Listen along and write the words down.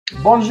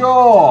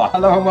Bonjour,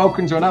 hello and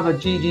welcome to another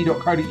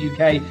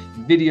GG.CO.UK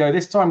video,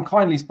 this time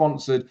kindly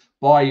sponsored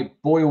by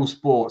Boyle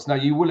Sports. Now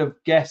you will have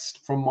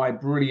guessed from my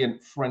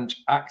brilliant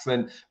French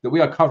accent that we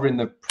are covering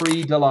the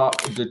Prix de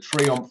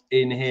Triomphe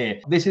in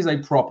here. This is a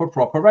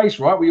proper race,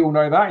 right? We all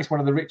know that. It's one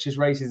of the richest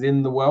races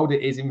in the world.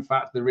 It is in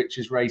fact the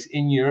richest race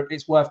in Europe.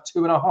 It's worth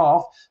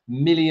 £2.5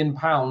 million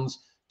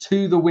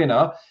to the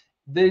winner.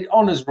 The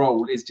honours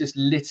roll is just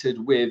littered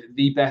with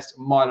the best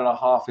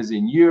mile-and-a-halfers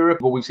in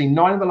Europe. Well, we've seen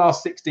 9 of the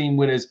last 16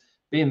 winners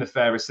being the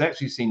fairest sex.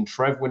 We've seen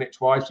Trev win it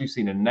twice. We've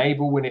seen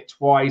Enable win it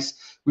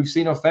twice. We've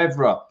seen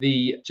Orfevre,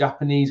 the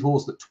Japanese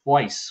horse that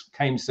twice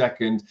came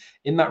second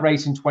in that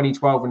race in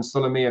 2012 when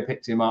Solomia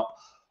picked him up.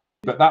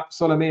 But that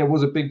Solomia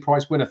was a big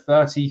price winner,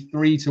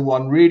 33 to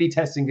 1, really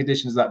testing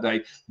conditions that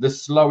day. The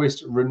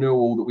slowest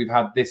renewal that we've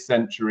had this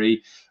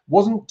century.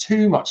 Wasn't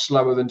too much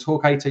slower than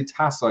Torquato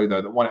Tasso,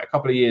 though, that won it a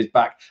couple of years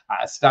back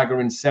at a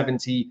staggering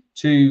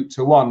 72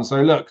 to 1.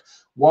 So look,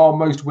 while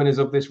most winners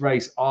of this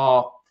race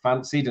are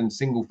fancied and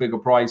single figure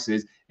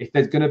prices, if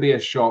there's going to be a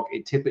shock,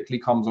 it typically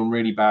comes on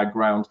really bad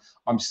ground.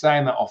 I'm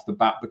saying that off the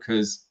bat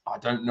because I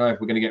don't know if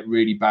we're going to get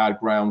really bad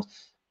ground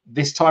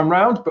this time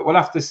round, but we'll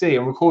have to see.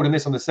 I'm recording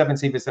this on the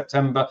 17th of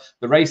September.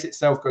 The race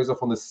itself goes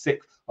off on the 6th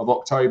of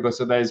October,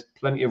 so there's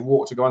plenty of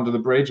water to go under the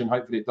bridge, and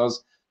hopefully it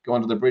does go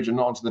under the bridge and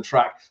not onto the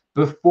track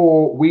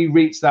before we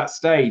reach that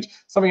stage.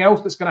 Something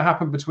else that's going to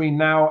happen between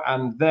now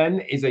and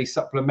then is a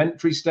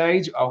supplementary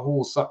stage. A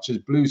horse such as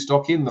Blue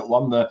Stocking that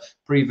won the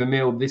Prix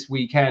Vermeil this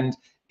weekend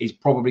is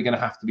probably going to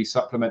have to be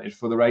supplemented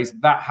for the race.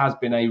 That has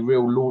been a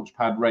real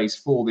launchpad race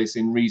for this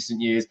in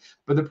recent years.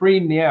 But the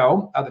Prix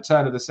Niel at the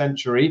turn of the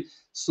century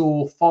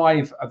saw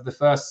 5 of the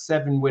first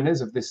 7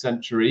 winners of this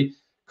century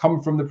come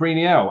from the Prix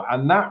Niel.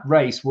 And that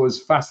race was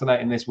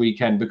fascinating this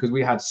weekend because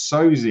we had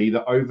Sozy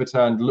that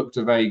overturned Look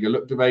de Vega.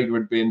 Look de Vega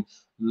had been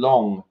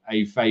long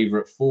a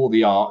favourite for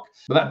the Arc.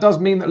 But that does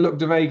mean that Look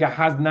de Vega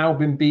has now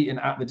been beaten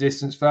at the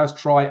distance. First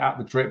try at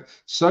the trip.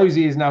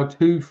 Sozy is now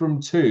 2 from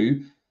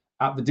 2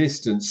 at the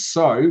distance.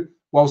 So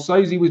while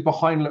Sozy was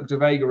behind Look de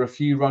Vega a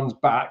few runs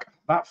back,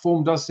 that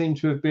form does seem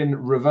to have been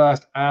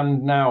reversed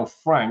and now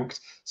franked.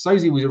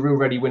 Sozy was a real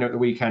ready winner at the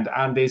weekend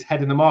and is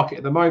head in the market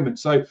at the moment.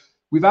 So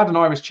we've had an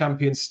Irish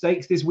Champion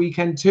Stakes this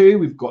weekend too.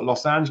 We've got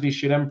Los Angeles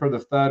Shin Emperor, the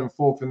 3rd and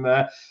 4th in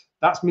there.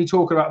 That's me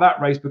talking about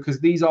that race because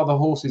these are the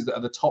horses that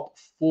are the top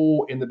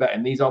 4 in the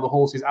betting. These are the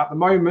horses at the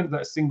moment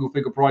that are single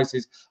figure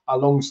prices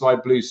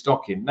alongside Blue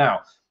Stocking.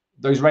 Now,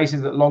 those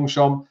races at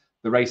Longchamp,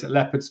 the race at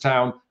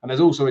Leopardstown, and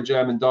there's also a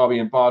German Derby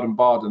in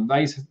Baden-Baden.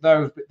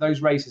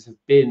 Those races have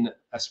been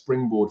a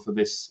springboard for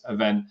this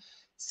event.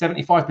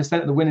 75%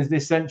 of the winners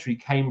this century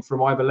came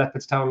from either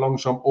Leopardstown,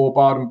 Longchamp, or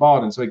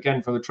Baden-Baden. So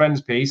again, for the trends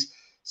piece,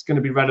 it's going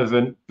to be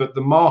relevant, but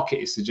the market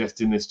is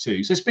suggesting this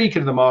too. So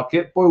speaking of the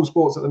market, Boyle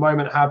Sports at the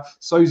moment have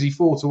Sozy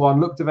 4 to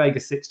 1, Look de Vega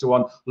 6 to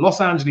 1,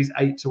 Los Angeles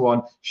 8 to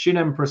 1, Shin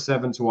Emperor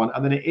 7 to 1,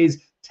 and then it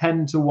is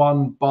 10 to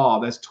 1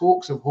 bar. There's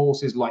talks of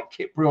horses like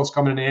Kyprios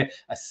coming in here,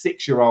 a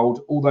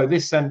 6-year-old, although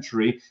this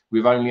century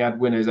we've only had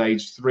winners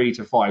aged 3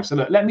 to 5. So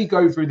look, let me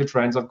go through the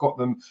trends. I've got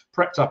them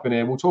prepped up in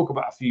here. We'll talk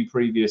about a few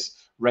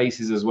previous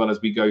races as well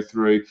as we go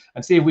through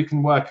and see if we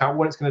can work out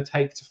what it's going to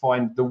take to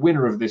find the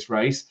winner of this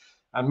race.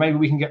 And maybe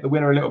we can get the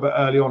winner a little bit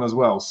early on as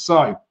well.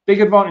 So big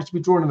advantage to be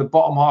drawn in the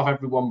bottom half,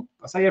 everyone.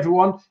 I say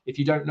everyone, if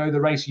you don't know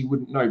the race, you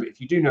wouldn't know. But if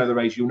you do know the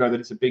race, you'll know that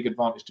it's a big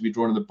advantage to be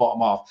drawn in the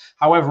bottom half.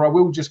 However, I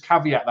will just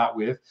caveat that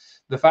with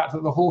the fact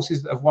that the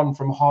horses that have won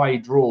from high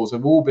draws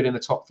have all been in the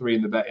top 3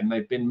 in the betting.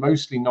 They've been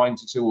mostly 9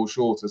 to 2 or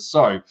shorter.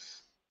 So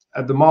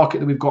at the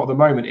market that we've got at the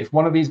moment, if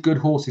one of these good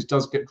horses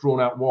does get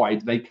drawn out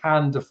wide, they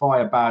can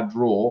defy a bad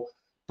draw.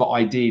 But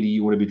ideally,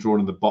 you want to be drawn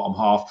in the bottom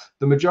half.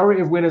 The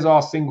majority of winners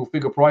are single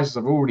figure prices.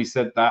 I've already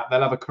said that.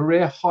 They'll have a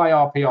career high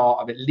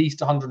RPR of at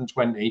least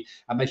 120,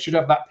 and they should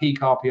have that peak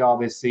RPR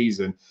this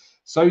season.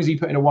 Sozy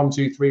put in a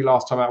 1-2-3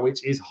 last time out,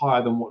 which is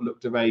higher than what Look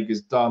de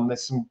Vega's done.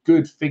 There's some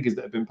good figures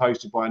that have been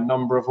posted by a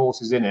number of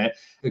horses in it.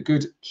 A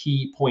good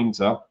key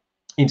pointer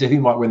into who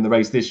might win the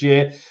race this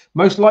year.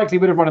 Most likely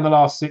would have run in the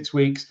last 6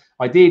 weeks.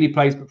 Ideally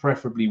placed, but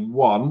preferably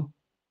 1.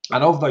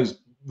 And of those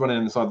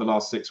running inside the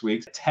last 6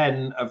 weeks,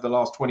 10 of the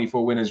last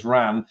 24 winners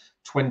ran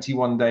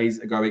 21 days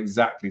ago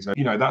exactly. So,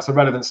 you know, that's a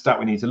relevant stat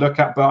we need to look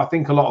at, but I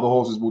think a lot of the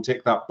horses will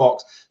tick that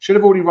box. Should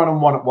have already run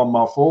on 1 at 1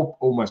 mile 4,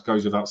 almost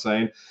goes without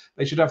saying.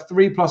 They should have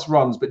 3+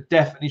 runs, but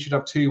definitely should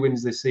have 2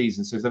 wins this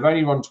season. So if they've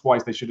only run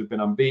twice, they should have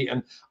been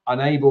unbeaten.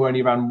 Unable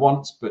only ran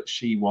once, but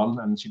she won,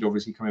 and she'd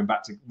obviously coming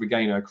back to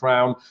regain her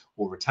crown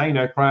or retain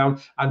her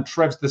crown. And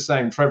Trev's the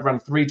same. Trev ran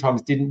 3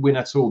 times, didn't win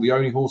at all. The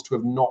only horse to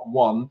have not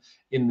won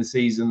in the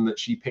season that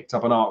she picked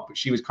up an Arc, but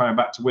she was coming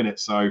back to win it.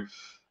 So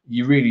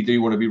you really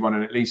do want to be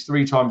running at least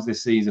 3 times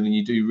this season, and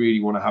you do really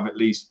want to have at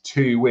least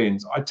 2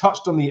 wins. I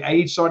touched on the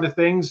age side of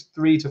things.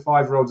 3 to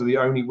 5-year-olds are the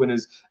only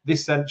winners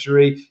this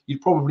century.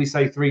 You'd probably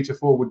say 3 to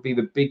 4 would be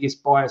the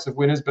biggest bias of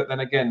winners, but then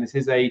again, this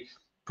is a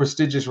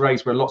prestigious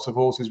race where lots of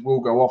horses will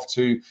go off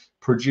to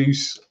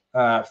produce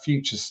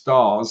future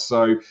stars.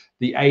 So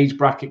the age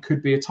bracket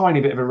could be a tiny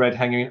bit of a red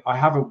herring. I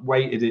haven't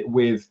weighted it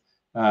with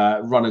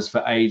runners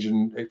for age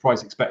and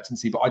price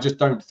expectancy, but I just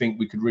don't think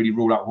we could really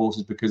rule out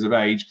horses because of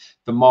age.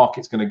 The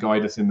market's going to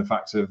guide us in the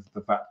fact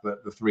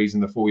that the 3s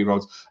and the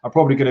 4-year-olds are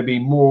probably going to be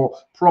more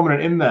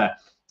prominent in there.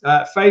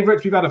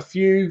 Favourites, we've had a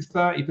few,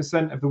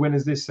 30% of the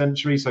winners this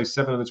century, so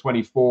 7 of the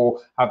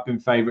 24 have been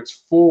favourites.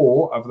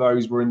 4 of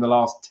those were in the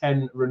last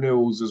 10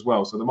 renewals as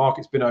well, so the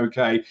market's been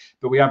okay,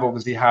 but we have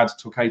obviously had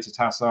Torquator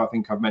Tasso. I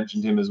think I've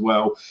mentioned him as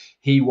well.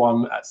 He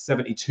won at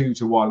 72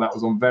 to 1. That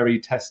was on very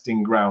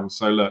testing ground.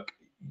 So look,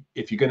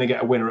 if you're going to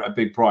get a winner at a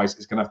big price,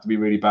 it's going to have to be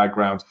really bad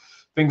ground.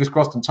 Fingers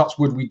crossed and touch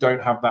wood, we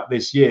don't have that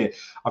this year.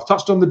 I've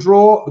touched on the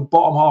draw. The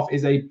bottom half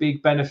is a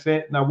big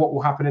benefit. Now, what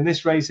will happen in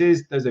this race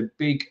is there's a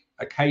big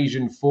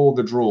occasion for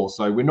the draw.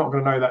 So we're not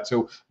going to know that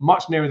till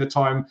much nearer the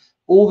time.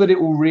 All that it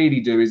will really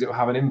do is it will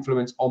have an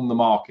influence on the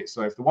market.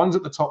 So if the ones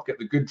at the top get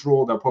the good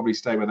draw, they'll probably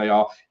stay where they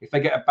are. If they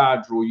get a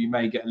bad draw, you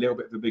may get a little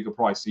bit of a bigger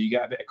price. So you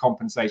get a bit of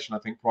compensation, I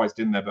think, priced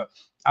in there. But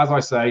as I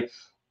say,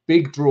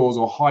 big draws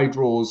or high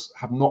draws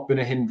have not been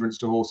a hindrance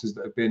to horses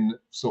that have been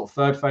sort of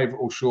third favourite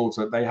or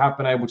shorter. They have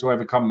been able to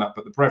overcome that,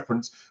 but the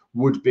preference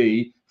would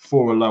be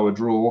for a lower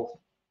draw.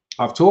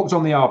 I've talked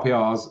on the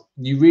RPRs.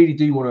 You really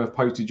do want to have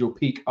posted your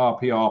peak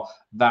RPR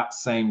that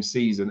same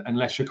season,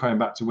 unless you're coming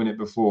back to win it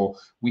before.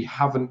 We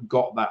haven't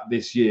got that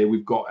this year.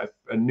 We've got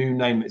a new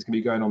name that's going to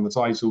be going on the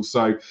title.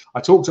 So I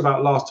talked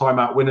about last time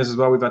out winners as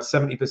well. We've had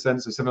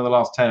 70%, so 7 of the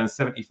last 10, and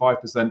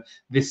 75%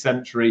 this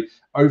century.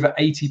 Over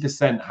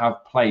 80%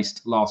 have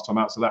placed last time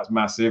out, so that's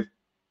massive.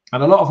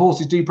 And a lot of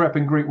horses do prep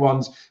in Group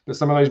 1s, but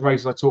some of those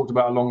races I talked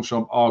about at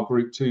Longchamp are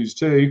Group 2s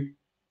too.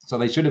 So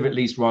they should have at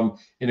least run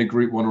in a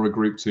Group 1 or a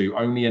Group 2.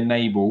 Only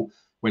Enable,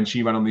 when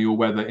she ran on the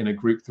all-weather in a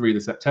Group 3, the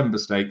September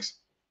Stakes,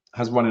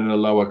 has run in a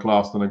lower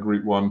class than a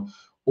Group 1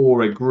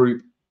 or a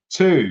Group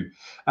 2.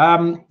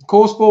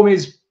 Course form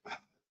is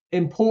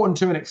important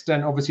to an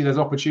extent. Obviously, there's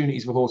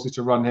opportunities for horses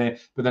to run here,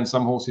 but then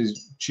some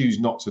horses choose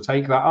not to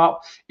take that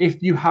up.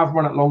 If you have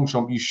run at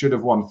Longchamp, you should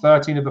have won.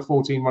 13 of the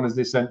 14 runners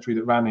this century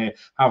that ran here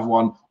have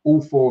won.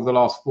 All 4 of the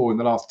last 4 in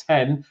the last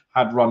 10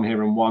 had run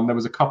here and won. There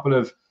was a couple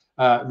of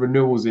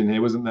renewals in here,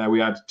 wasn't there?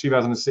 We had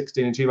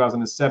 2016 and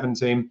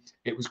 2017.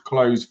 It was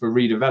closed for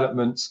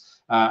redevelopments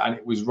and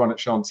it was run at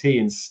Chantilly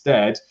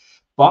instead.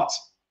 But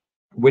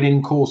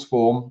winning course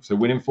form, so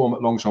winning form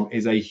at Longchamp,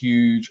 is a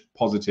huge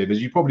positive,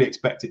 as you probably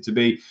expect it to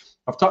be.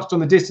 I've touched on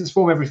the distance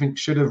form. Everything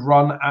should have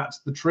run at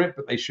the trip,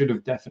 but they should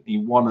have definitely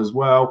won as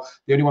well.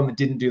 The only one that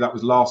didn't do that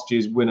was last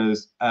year's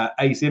winners,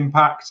 Ace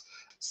Impact.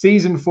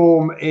 Season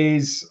form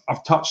is,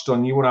 I've touched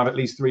on, you want to have at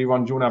least 3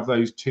 runs. You want to have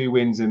those 2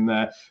 wins in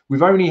there.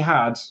 We've only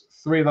had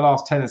 3 of the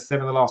last 10 and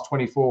 7 of the last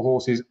 24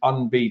 horses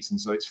unbeaten.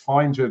 So it's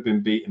fine to have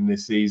been beaten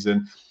this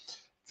season.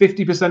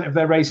 50% of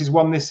their races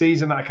won this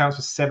season. That accounts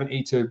for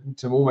 70 to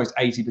almost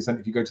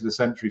 80% if you go to the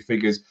century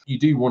figures. You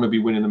do want to be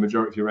winning the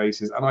majority of your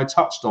races. And I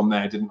touched on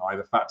there, didn't I,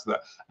 the fact that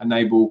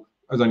Enable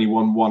has only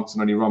won once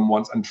and only run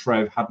once, and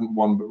Trev hadn't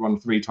won but run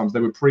 3 times. They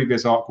were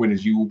previous ARC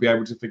winners. You will be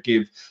able to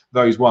forgive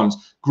those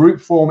ones. Group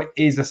form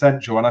is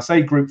essential. And I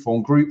say group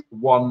form, Group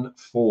 1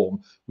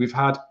 form. We've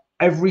had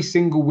every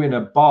single winner,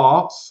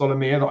 bar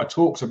Solomia that I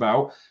talked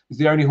about, is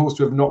the only horse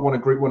to have not won a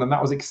Group 1, and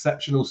that was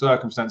exceptional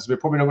circumstances. We're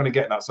probably not going to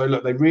get that. So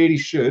look, they really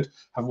should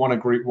have won a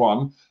Group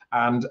 1,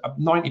 and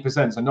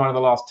 90%, so 9 of the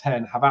last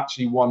 10, have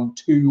actually won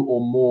 2 or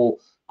more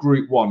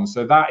Group 1.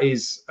 So that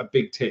is a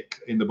big tick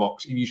in the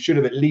box. You should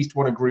have at least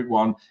won a Group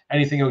 1.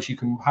 Anything else you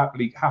can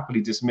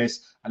happily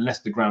dismiss,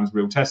 unless the ground's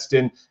real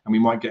testing, and we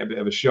might get a bit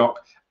of a shock.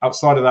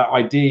 Outside of that,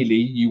 ideally,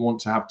 you want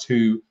to have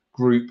 2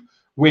 Group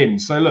win.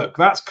 So look,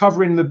 that's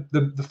covering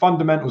the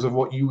fundamentals of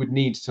what you would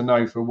need to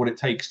know for what it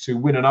takes to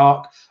win an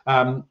ARC.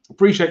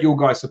 Appreciate your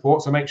guys'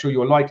 support, so make sure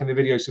you're liking the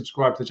video,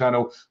 subscribe to the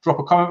channel, drop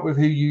a comment with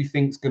who you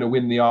think's going to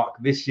win the ARC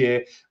this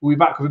year. We'll be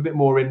back with a bit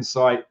more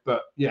insight,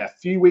 but yeah, a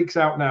few weeks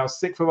out now,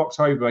 6th of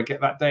October, get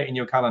that date in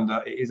your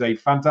calendar. It is a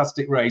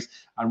fantastic race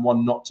and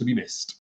one not to be missed.